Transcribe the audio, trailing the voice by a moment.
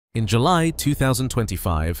In July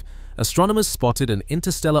 2025, astronomers spotted an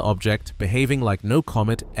interstellar object behaving like no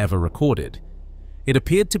comet ever recorded. It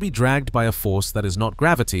appeared to be dragged by a force that is not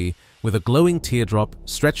gravity, with a glowing teardrop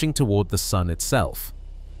stretching toward the sun itself.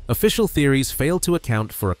 Official theories fail to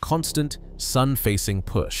account for a constant, sun-facing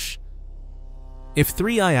push. If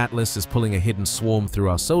 3I Atlas is pulling a hidden swarm through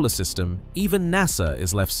our solar system, even NASA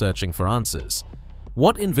is left searching for answers.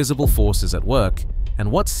 What invisible force is at work, and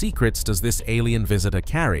what secrets does this alien visitor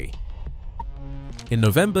carry? In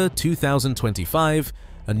November 2025,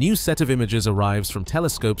 a new set of images arrives from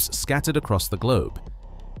telescopes scattered across the globe.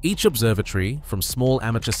 Each observatory, from small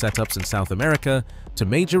amateur setups in South America to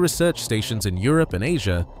major research stations in Europe and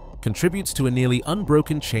Asia, contributes to a nearly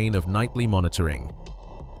unbroken chain of nightly monitoring.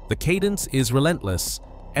 The cadence is relentless.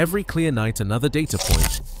 Every clear night, another data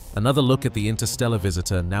point, another look at the interstellar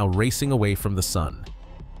visitor now racing away from the sun.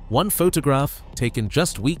 One photograph, taken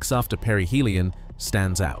just weeks after perihelion,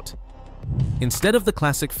 stands out. Instead of the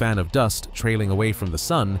classic fan of dust trailing away from the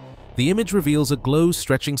sun, the image reveals a glow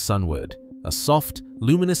stretching sunward, a soft,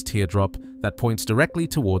 luminous teardrop that points directly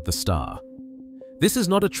toward the star. This is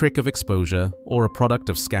not a trick of exposure or a product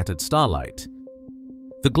of scattered starlight.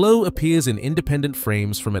 The glow appears in independent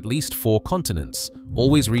frames from at least 4 continents,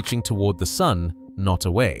 always reaching toward the sun, not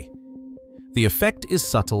away. The effect is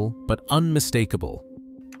subtle but unmistakable.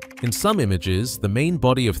 In some images, the main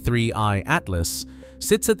body of 3I Atlas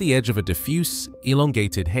sits at the edge of a diffuse,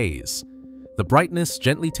 elongated haze. The brightness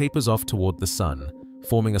gently tapers off toward the sun,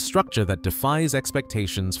 forming a structure that defies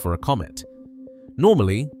expectations for a comet.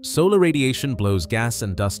 Normally, solar radiation blows gas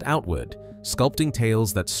and dust outward, sculpting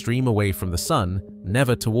tails that stream away from the sun,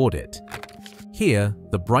 never toward it. Here,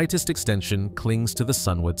 the brightest extension clings to the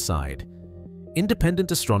sunward side.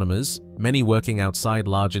 Independent astronomers, many working outside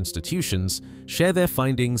large institutions, share their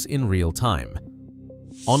findings in real time.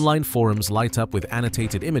 Online forums light up with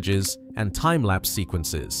annotated images and time-lapse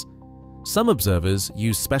sequences. Some observers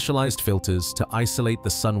use specialized filters to isolate the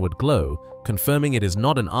sunward glow, confirming it is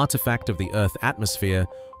not an artifact of the Earth atmosphere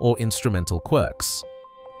or instrumental quirks.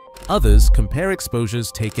 Others compare exposures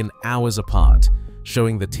taken hours apart,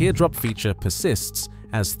 showing the teardrop feature persists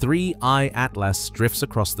as 3I Atlas drifts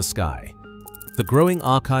across the sky. The growing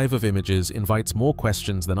archive of images invites more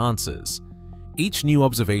questions than answers. Each new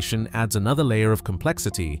observation adds another layer of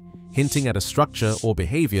complexity, hinting at a structure or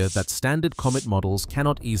behavior that standard comet models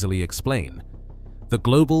cannot easily explain. The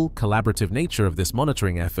global, collaborative nature of this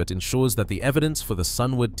monitoring effort ensures that the evidence for the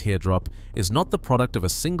sunward teardrop is not the product of a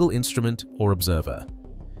single instrument or observer.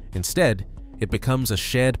 Instead, it becomes a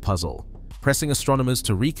shared puzzle, pressing astronomers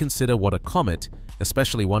to reconsider what a comet,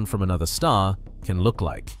 especially one from another star, can look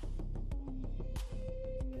like.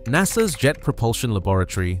 NASA's Jet Propulsion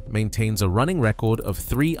Laboratory maintains a running record of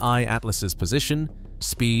 3I Atlas's position,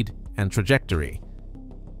 speed, and trajectory.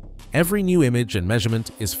 Every new image and measurement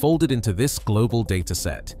is folded into this global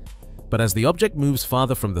dataset. But as the object moves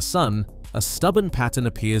farther from the sun, a stubborn pattern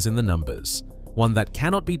appears in the numbers, one that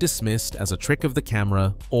cannot be dismissed as a trick of the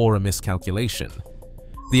camera or a miscalculation.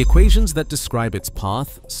 The equations that describe its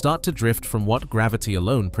path start to drift from what gravity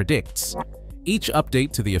alone predicts. Each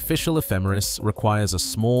update to the official ephemeris requires a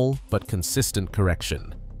small but consistent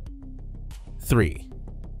correction. 3.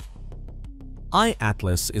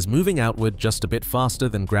 I-Atlas is moving outward just a bit faster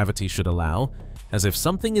than gravity should allow, as if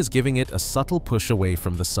something is giving it a subtle push away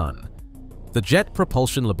from the sun. The Jet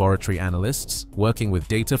Propulsion Laboratory analysts, working with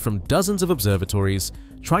data from dozens of observatories,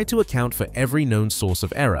 try to account for every known source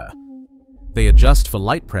of error. They adjust for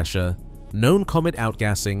light pressure, known comet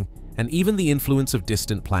outgassing, and even the influence of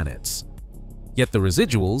distant planets. Yet the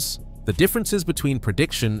residuals, the differences between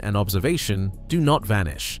prediction and observation, do not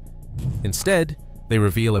vanish. Instead, they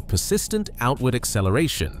reveal a persistent outward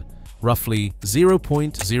acceleration, roughly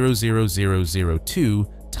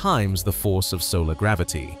 0.00002 times the force of solar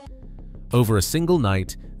gravity. Over a single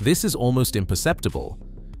night, this is almost imperceptible,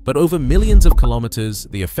 but over millions of kilometers,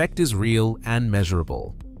 the effect is real and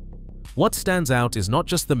measurable. What stands out is not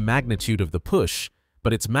just the magnitude of the push,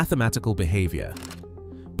 but its mathematical behavior.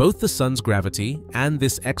 Both the sun's gravity and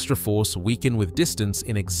this extra force weaken with distance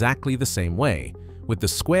in exactly the same way, with the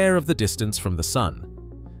square of the distance from the sun.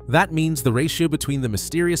 That means the ratio between the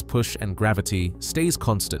mysterious push and gravity stays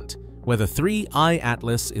constant, whether 3I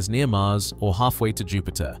Atlas is near Mars or halfway to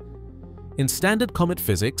Jupiter. In standard comet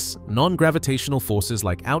physics, non-gravitational forces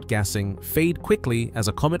like outgassing fade quickly as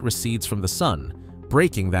a comet recedes from the sun,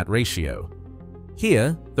 breaking that ratio.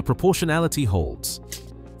 Here, the proportionality holds.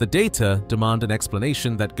 The data demand an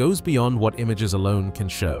explanation that goes beyond what images alone can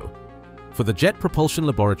show. For the Jet Propulsion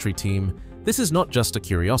Laboratory team, this is not just a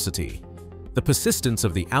curiosity. The persistence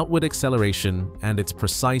of the outward acceleration and its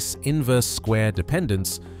precise inverse square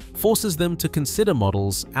dependence forces them to consider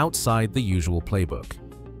models outside the usual playbook.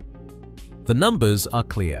 The numbers are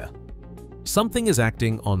clear. Something is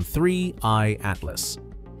acting on 3I Atlas.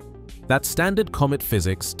 That standard comet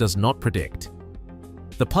physics does not predict.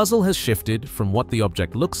 The puzzle has shifted from what the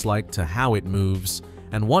object looks like to how it moves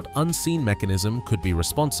and what unseen mechanism could be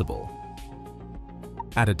responsible.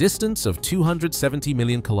 At a distance of 270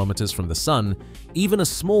 million kilometers from the Sun, even a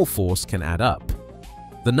small force can add up.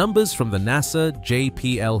 The numbers from the NASA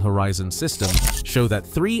JPL Horizon system show that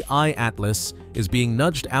 3I Atlas is being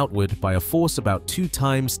nudged outward by a force about 2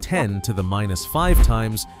 times 10 to the minus 5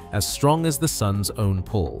 times as strong as the Sun's own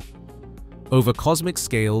pull. Over cosmic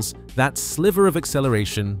scales, that sliver of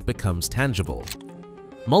acceleration becomes tangible.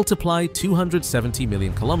 Multiply 270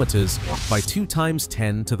 million kilometers by 2 times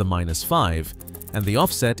 10 to the minus 5, and the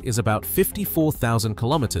offset is about 54,000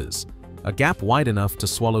 kilometers, a gap wide enough to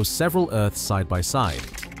swallow several Earths side by side.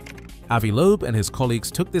 Avi Loeb and his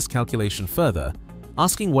colleagues took this calculation further,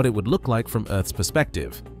 asking what it would look like from Earth's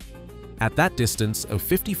perspective. At that distance of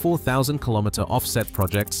 54,000 kilometer offset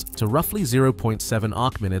projects to roughly 0.7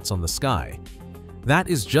 arc-minutes on the sky. That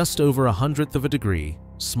is just over 1/100th of a degree,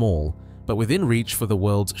 small, but within reach for the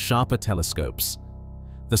world's sharper telescopes.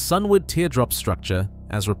 The sunward teardrop structure,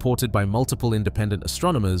 as reported by multiple independent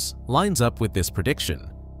astronomers, lines up with this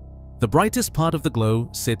prediction. The brightest part of the glow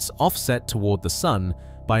sits offset toward the Sun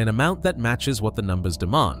by an amount that matches what the numbers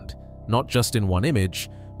demand, not just in one image,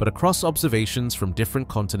 but across observations from different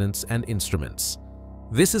continents and instruments.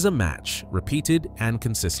 This is a match, repeated and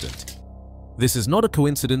consistent. This is not a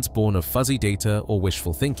coincidence born of fuzzy data or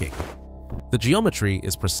wishful thinking. The geometry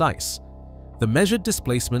is precise. The measured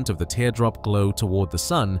displacement of the teardrop glow toward the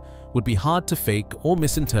Sun would be hard to fake or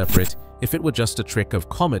misinterpret if it were just a trick of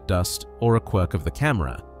comet dust or a quirk of the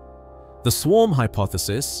camera. The swarm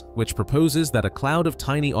hypothesis, which proposes that a cloud of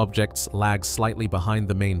tiny objects lags slightly behind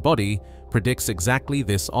the main body, predicts exactly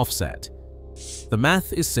this offset. The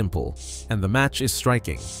math is simple, and the match is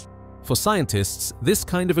striking. For scientists, this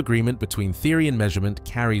kind of agreement between theory and measurement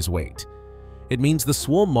carries weight. It means the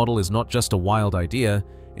swarm model is not just a wild idea,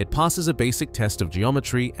 it passes a basic test of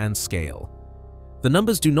geometry and scale. The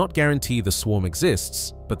numbers do not guarantee the swarm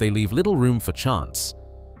exists, but they leave little room for chance.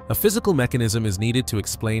 A physical mechanism is needed to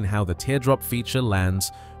explain how the teardrop feature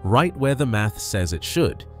lands right where the math says it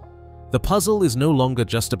should. The puzzle is no longer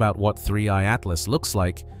just about what 3I Atlas looks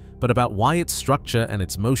like, but about why its structure and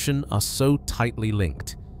its motion are so tightly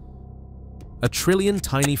linked. 1 trillion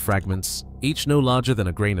tiny fragments, each no larger than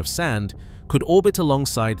a grain of sand, could orbit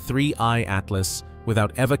alongside 3I Atlas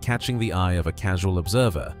without ever catching the eye of a casual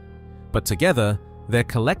observer. But together, their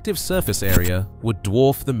collective surface area would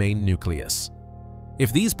dwarf the main nucleus.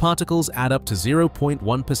 If these particles add up to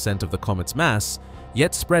 0.1% of the comet's mass,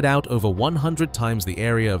 yet spread out over 100 times the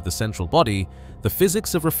area of the central body, the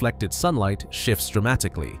physics of reflected sunlight shifts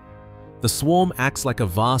dramatically. The swarm acts like a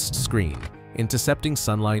vast screen, intercepting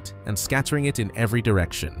sunlight and scattering it in every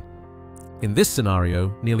direction. In this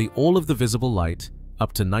scenario, nearly all of the visible light,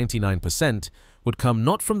 up to 99%, would come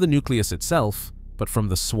not from the nucleus itself, but from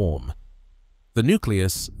the swarm. The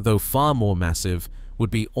nucleus, though far more massive, would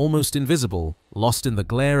be almost invisible, lost in the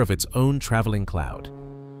glare of its own traveling cloud.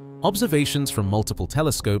 Observations from multiple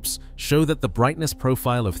telescopes show that the brightness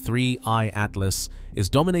profile of 3I Atlas is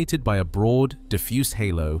dominated by a broad, diffuse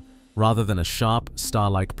halo rather than a sharp,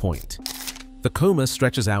 star-like point. The coma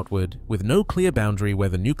stretches outward, with no clear boundary where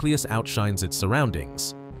the nucleus outshines its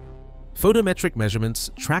surroundings. Photometric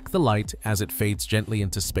measurements track the light as it fades gently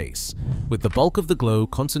into space, with the bulk of the glow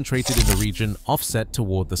concentrated in the region offset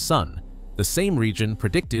toward the Sun, the same region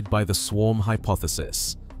predicted by the swarm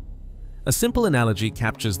hypothesis. A simple analogy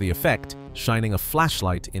captures the effect, shining a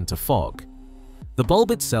flashlight into fog. The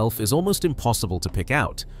bulb itself is almost impossible to pick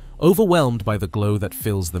out, overwhelmed by the glow that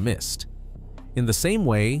fills the mist. In the same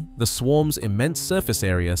way, the swarm's immense surface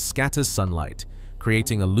area scatters sunlight,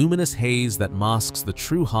 creating a luminous haze that masks the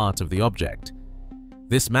true heart of the object.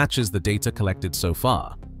 This matches the data collected so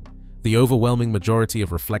far. The overwhelming majority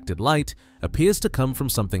of reflected light appears to come from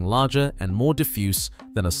something larger and more diffuse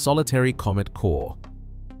than a solitary comet core.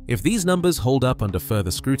 If these numbers hold up under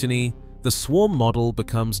further scrutiny, the swarm model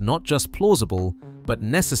becomes not just plausible, but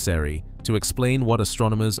necessary to explain what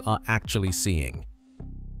astronomers are actually seeing.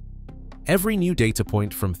 Every new data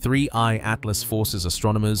point from 3I Atlas forces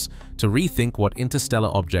astronomers to rethink what interstellar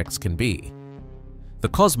objects can be. The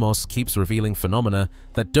cosmos keeps revealing phenomena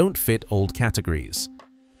that don't fit old categories.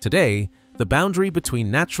 Today, the boundary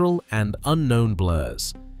between natural and unknown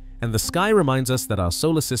blurs, and the sky reminds us that our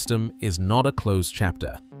solar system is not a closed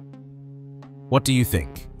chapter. What do you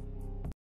think?